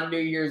Friday on New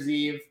Year's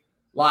Eve,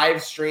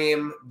 live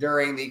stream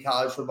during the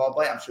college football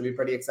playoffs. Should be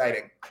pretty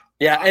exciting.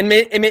 Yeah, and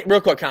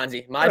real quick,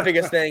 Kanzi, my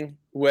biggest thing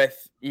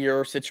with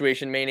your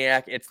situation,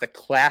 Maniac, it's the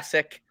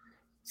classic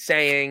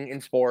saying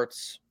in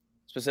sports,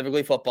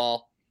 specifically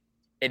football,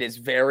 it is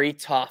very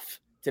tough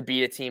to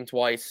beat a team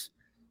twice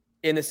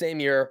in the same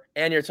year,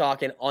 and you're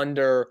talking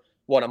under,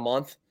 a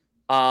month?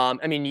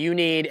 You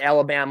need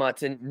Alabama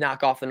to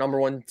knock off the number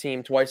 1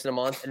 team twice in a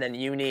month, and then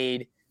you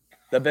need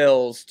the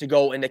Bills to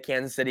go into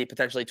Kansas City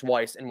potentially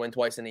twice and win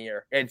twice in a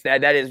year.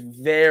 That is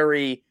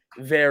very,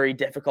 very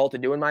difficult to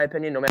do, in my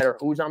opinion, no matter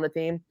who's on the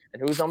team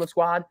and who's on the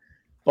squad.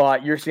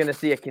 But you're going to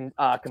see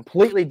a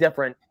completely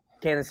different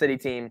Kansas City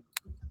team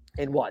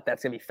in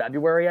that's going to be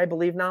February, I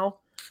believe now,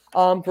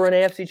 for an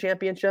AFC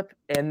championship.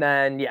 And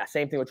then,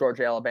 same thing with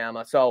Georgia,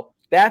 Alabama. So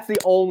that's the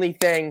only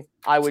thing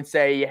I would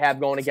say you have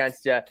going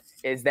against you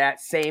is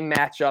that same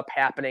matchup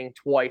happening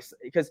twice.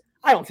 Because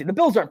I don't see the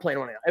Bills aren't playing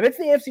one. If it's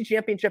the AFC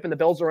championship and the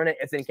Bills are in it,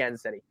 it's in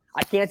Kansas City.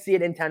 I can't see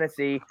it in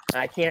Tennessee,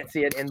 and I can't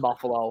see it in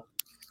Buffalo.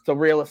 So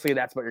realistically,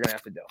 that's what you're going to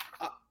have to do.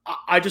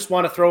 I just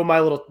want to throw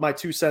my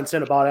 2 cents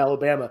in about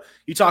Alabama.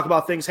 You talk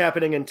about things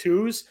happening in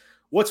twos.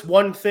 What's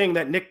one thing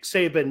that Nick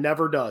Saban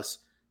never does?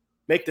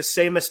 Make the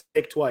same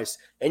mistake twice.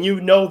 And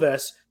you know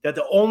this, that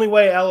the only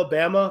way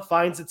Alabama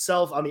finds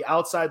itself on the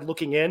outside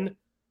looking in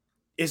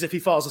is if he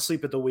falls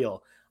asleep at the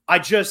wheel.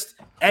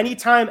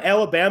 Anytime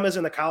Alabama's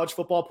in the college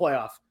football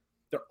playoff,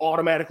 they're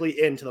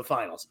automatically into the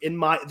finals.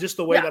 Just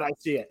the way that I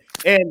see it.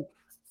 And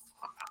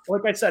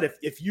like I said,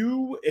 if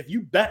you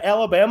bet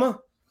Alabama,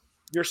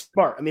 you're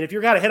smart. If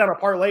you're got to hit on a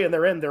parlay and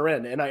they're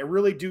in. And I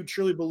really do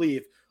truly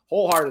believe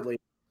wholeheartedly,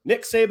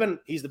 Nick Saban,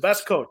 he's the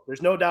best coach.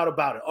 There's no doubt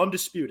about it.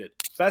 Undisputed.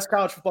 Best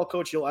college football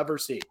coach you'll ever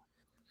see.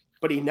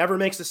 But he never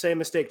makes the same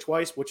mistake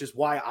twice, which is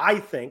why I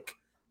think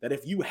that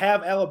if you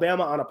have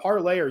Alabama on a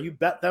parlay or you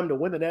bet them to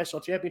win the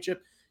national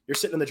championship, you're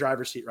sitting in the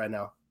driver's seat right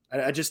now.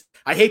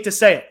 I hate to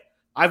say it.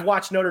 I've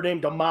watched Notre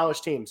Dame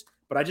demolish teams,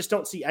 but I just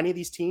don't see any of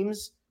these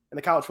teams in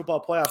the college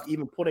football playoff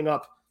even putting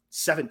up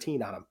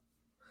 17 on them.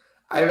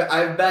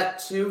 I've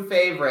bet 2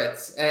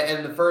 favorites,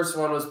 and the first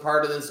one was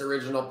part of this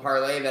original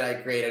parlay that I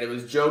created. It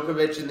was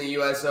Djokovic in the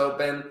U.S.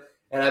 Open,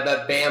 and I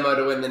bet Bama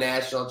to win the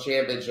national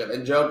championship.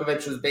 And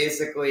Djokovic was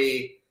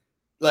basically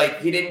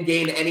he didn't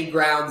gain any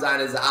grounds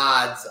on his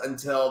odds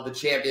until the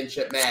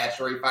championship match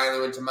where he finally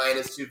went to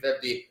minus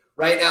 250.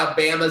 Right now,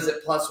 Bama's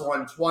at plus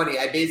 120.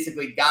 I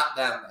basically got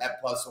them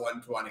at plus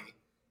 120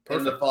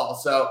 in the fall.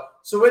 So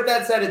with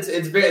that said,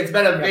 it's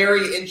been a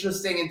very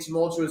interesting and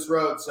tumultuous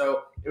road.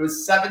 So it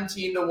was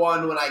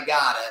 17-1 when I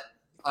got it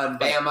on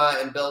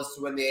Bama and Bills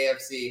to win the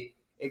AFC.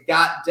 It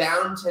got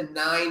down to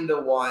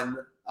 9-1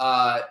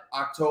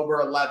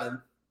 October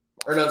 11th.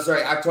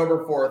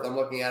 October 4th. I'm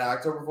looking at it.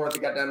 October 4th,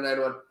 it got down to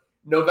 9-1.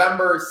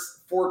 November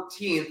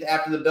 14th,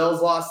 after the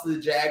Bills lost to the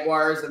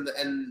Jaguars and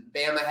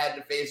Bama had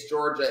to face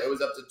Georgia, it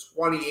was up to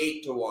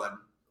 28-1.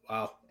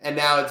 Wow. And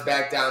now it's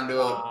back down to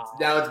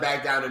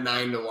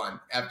 9-1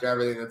 after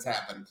everything that's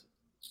happened.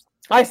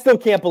 I still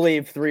can't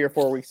believe 3 or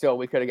 4 weeks ago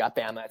we could have got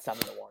Bama at 7-1.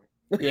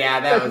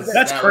 Yeah,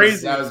 that's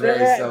crazy. That was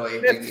very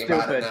silly thinking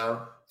about it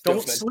now.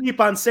 Don't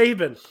sleep on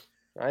Saban.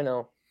 I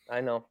know.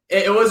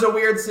 It was a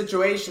weird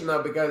situation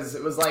though, because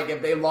it was like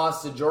if they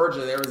lost to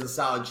Georgia, there was a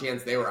solid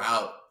chance they were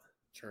out.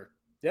 Sure.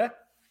 Yeah.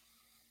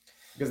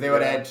 Because they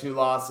would have had 2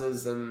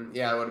 losses, and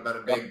it would have been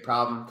a big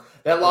problem.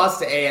 That loss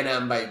to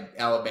A&M by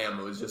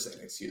Alabama was just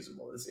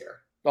inexcusable this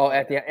year. Oh,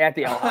 at the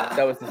Ale House,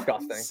 that was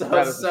disgusting.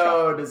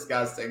 so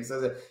disgusting.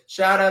 So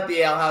shout out the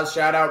Ale House,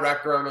 shout out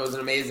Rec Room. It was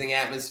an amazing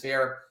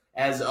atmosphere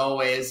as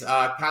always.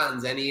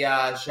 Cottons, any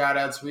shout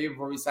outs for you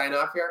before we sign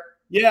off here?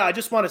 Yeah, I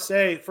just want to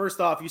say, first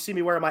off, you see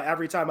me wearing my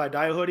Every Time I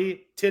Die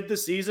hoodie. Tid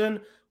this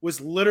season was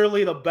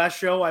literally the best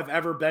show I've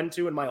ever been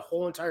to in my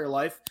whole entire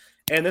life.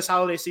 And this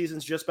holiday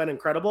season's just been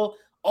incredible.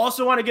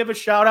 Also want to give a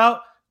shout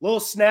out, Little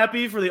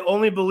Snappy, for the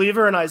only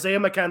believer in Isaiah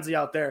McKenzie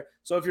out there.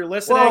 So if you're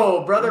listening.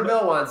 Whoa, Brother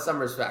Bill wants some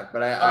respect.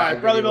 But all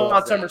right, Brother Bill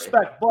wants some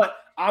respect. But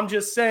I'm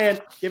just saying,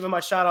 giving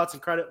my shout outs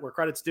and credit where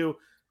credit's due.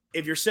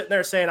 If you're sitting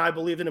there saying I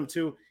believed in him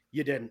too,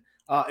 you didn't.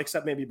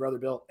 Except maybe Brother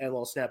Bill and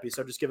Little Snappy.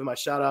 So just giving my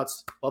shout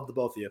outs. Love the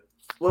both of you.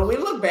 When we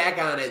look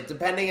back on it,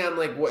 depending on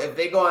like if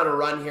they go on a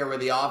run here where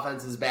the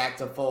offense is back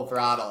to full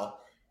throttle,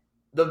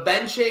 the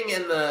benching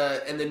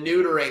and the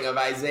neutering of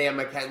Isaiah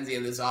McKenzie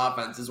in this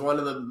offense is one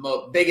of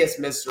the biggest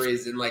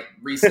mysteries in like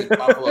recent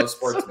Buffalo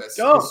sports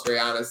history,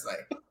 honestly.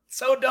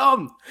 So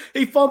dumb.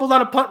 He fumbled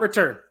on a punt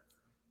return.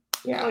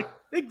 Yeah. Like,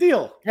 big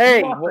deal.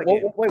 Hey,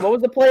 wait, what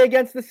was the play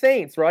against the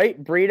Saints,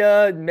 right?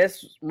 Breida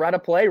misread a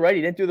play, right?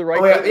 He didn't do the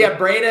right thing. Yeah,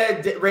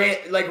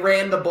 Breida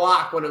ran the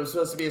block when it was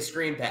supposed to be a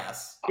screen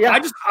pass. Yeah,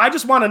 I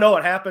just want to know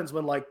what happens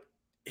when like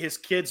his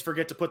kids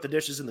forget to put the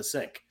dishes in the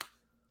sink.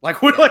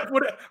 Like, what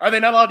are they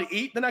not allowed to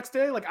eat the next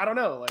day? Like, I don't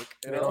know. Like,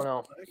 I don't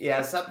know.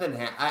 Yeah, something.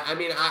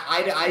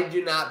 I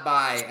do not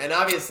buy, and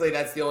obviously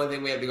that's the only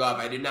thing we have to go off.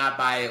 I do not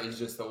buy it was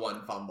just the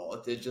one fumble.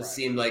 It just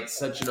seemed like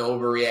such an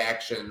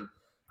overreaction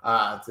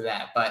to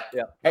that. But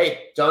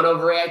hey, don't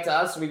overreact to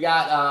us. We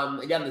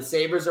got again, the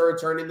Sabres are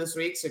returning this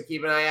week, so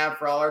keep an eye out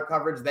for all our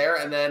coverage there.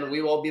 And then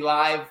we will be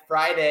live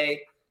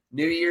Friday,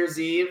 New Year's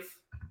Eve,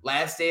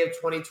 last day of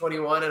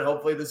 2021, and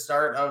hopefully the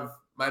start of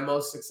my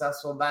most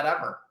successful bet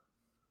ever.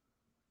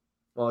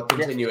 Well, a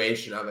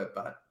continuation of it,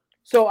 but.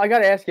 So I got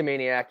to ask you,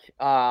 Maniac.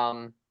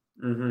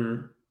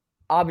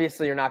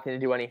 Obviously, you're not going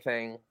to do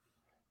anything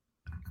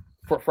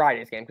for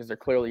Friday's game because they're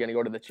clearly going to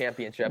go to the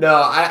championship. No,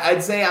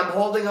 I'd say I'm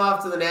holding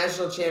off to the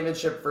national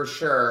championship for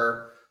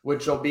sure,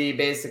 which will be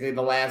basically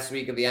the last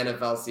week of the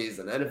NFL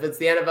season. And if it's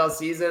the NFL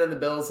season and the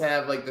Bills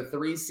have like the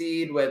 3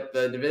 seed with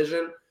the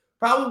division,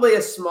 probably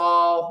a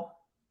small,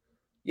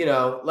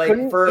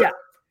 like for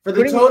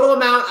the total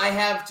amount I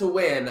have to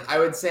win, I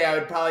would say I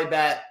would probably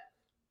bet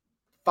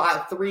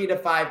 3 to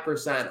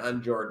 5%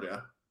 on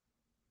Georgia.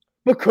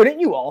 But couldn't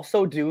you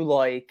also do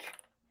like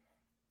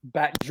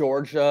bet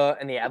Georgia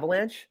and the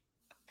Avalanche?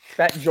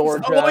 Bet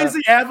Georgia. It's always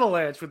the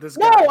Avalanche with this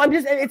guy. No,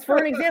 it's for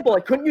an example.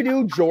 Like, couldn't you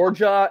do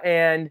Georgia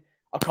and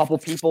a couple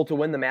people to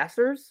win the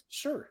Masters?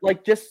 Sure.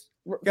 Like, just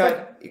you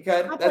could.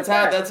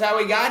 That's how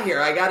we got here.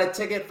 I got a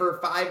ticket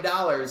for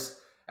 $5.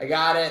 I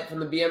got it from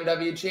the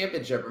BMW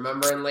Championship.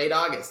 Remember in late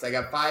August, I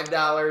got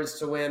 $5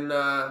 to win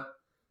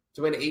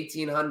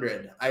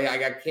 $1,800. I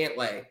got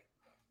Cantlay.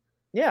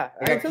 Yeah,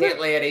 I got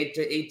Cantlay at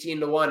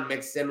 18 to 1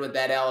 mixed in with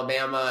that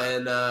Alabama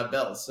and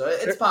Bills. So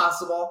it's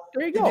possible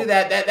to do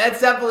that. That's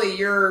definitely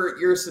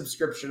your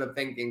subscription of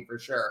thinking for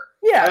sure.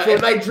 Yeah.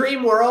 In my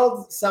dream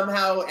world,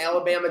 somehow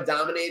Alabama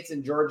dominates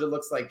and Georgia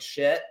looks like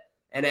shit,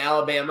 and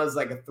Alabama's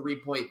like a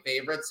 3-point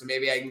favorite. So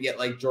maybe I can get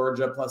like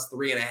Georgia plus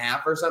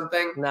 3.5 or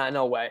something. Nah,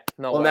 no way.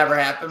 Will never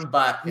happen.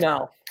 But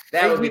no.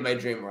 That would be my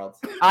dream world.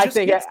 I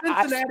think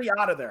Cincinnati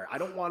out of there. I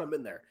don't want them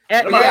in there.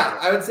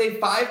 I would say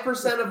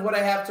 5% of what I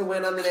have to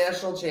win on the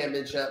national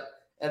championship,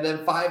 and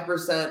then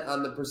 5%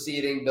 on the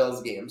preceding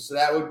Bills game. So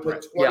that would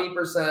put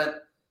 20%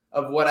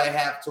 of what I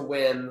have to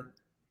win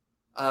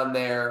on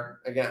there.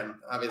 Again,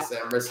 obviously,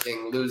 I'm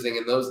risking losing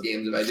in those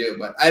games if I do,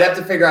 but I'd have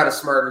to figure out a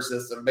smarter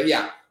system. But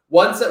yeah,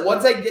 once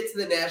I get to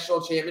the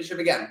national championship,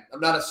 again, I'm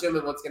not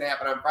assuming what's going to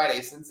happen on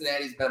Friday.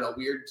 Cincinnati's been a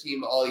weird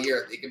team all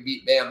year. They can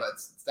beat Bama.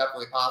 It's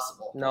definitely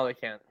possible. No, they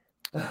can't.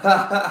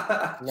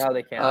 No,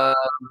 they can't.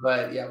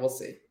 But yeah, we'll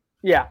see.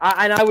 Yeah,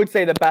 I would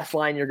say the best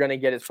line you're going to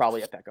get is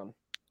probably a pick'em.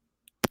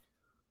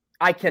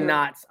 I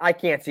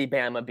can't see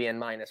Bama being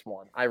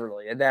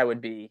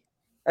 -1.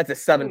 That's a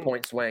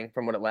 7-point swing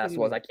from what it last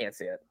was. I can't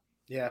see it.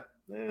 Yeah.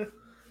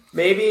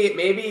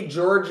 Maybe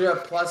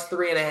Georgia plus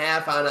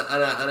 3.5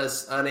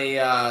 on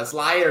a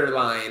slider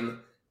line,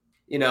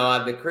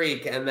 on the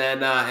creek, and then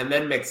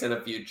mix in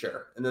a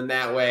future, and then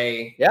that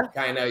way, you're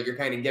kind of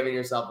giving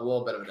yourself a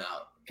little bit of an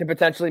out. Can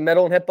potentially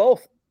middle and hit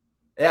both.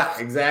 Yeah,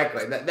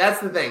 exactly. That's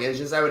the thing. It's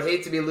just I would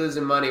hate to be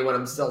losing money when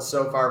I'm still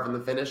so far from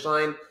the finish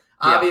line.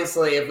 Yeah.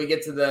 Obviously, if we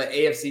get to the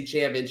AFC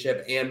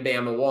Championship and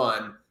Bama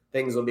won,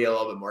 things will be a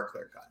little bit more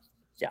clear cut.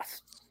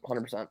 Yes,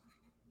 100%.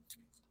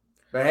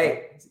 But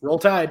hey, roll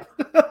Tide.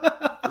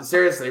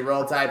 Seriously,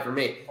 roll Tide for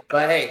me.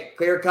 But hey,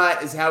 clear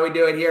cut is how we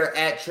do it here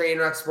at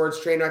Trainwreck Sports.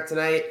 Trainwreck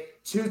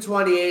tonight,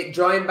 2:28,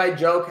 joined by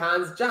Joe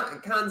Cons.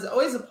 Cons,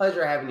 always a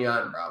pleasure having you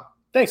on, bro.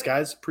 Thanks,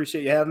 guys.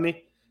 Appreciate you having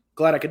me.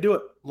 Glad I could do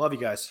it. Love you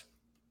guys.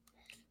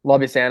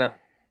 Love you, Santa.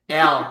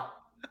 Al,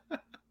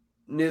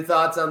 new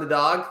thoughts on the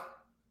dog?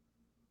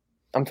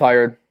 I'm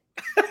tired.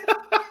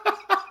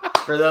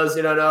 For those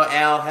who don't know,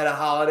 Al had a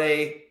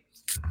holiday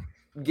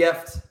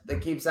gift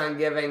that keeps on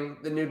giving,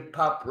 the new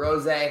pup,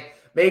 Rose.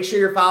 Make sure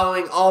you're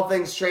following all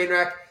things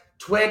Trainwreck,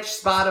 Twitch,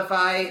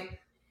 Spotify,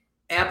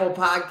 Apple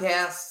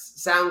Podcasts,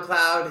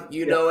 SoundCloud.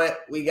 You know it.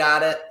 We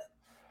got it.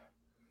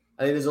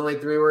 I think there's only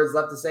 3 words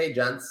left to say,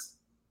 gents.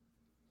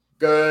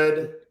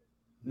 Good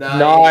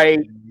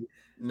night.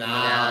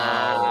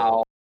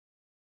 No.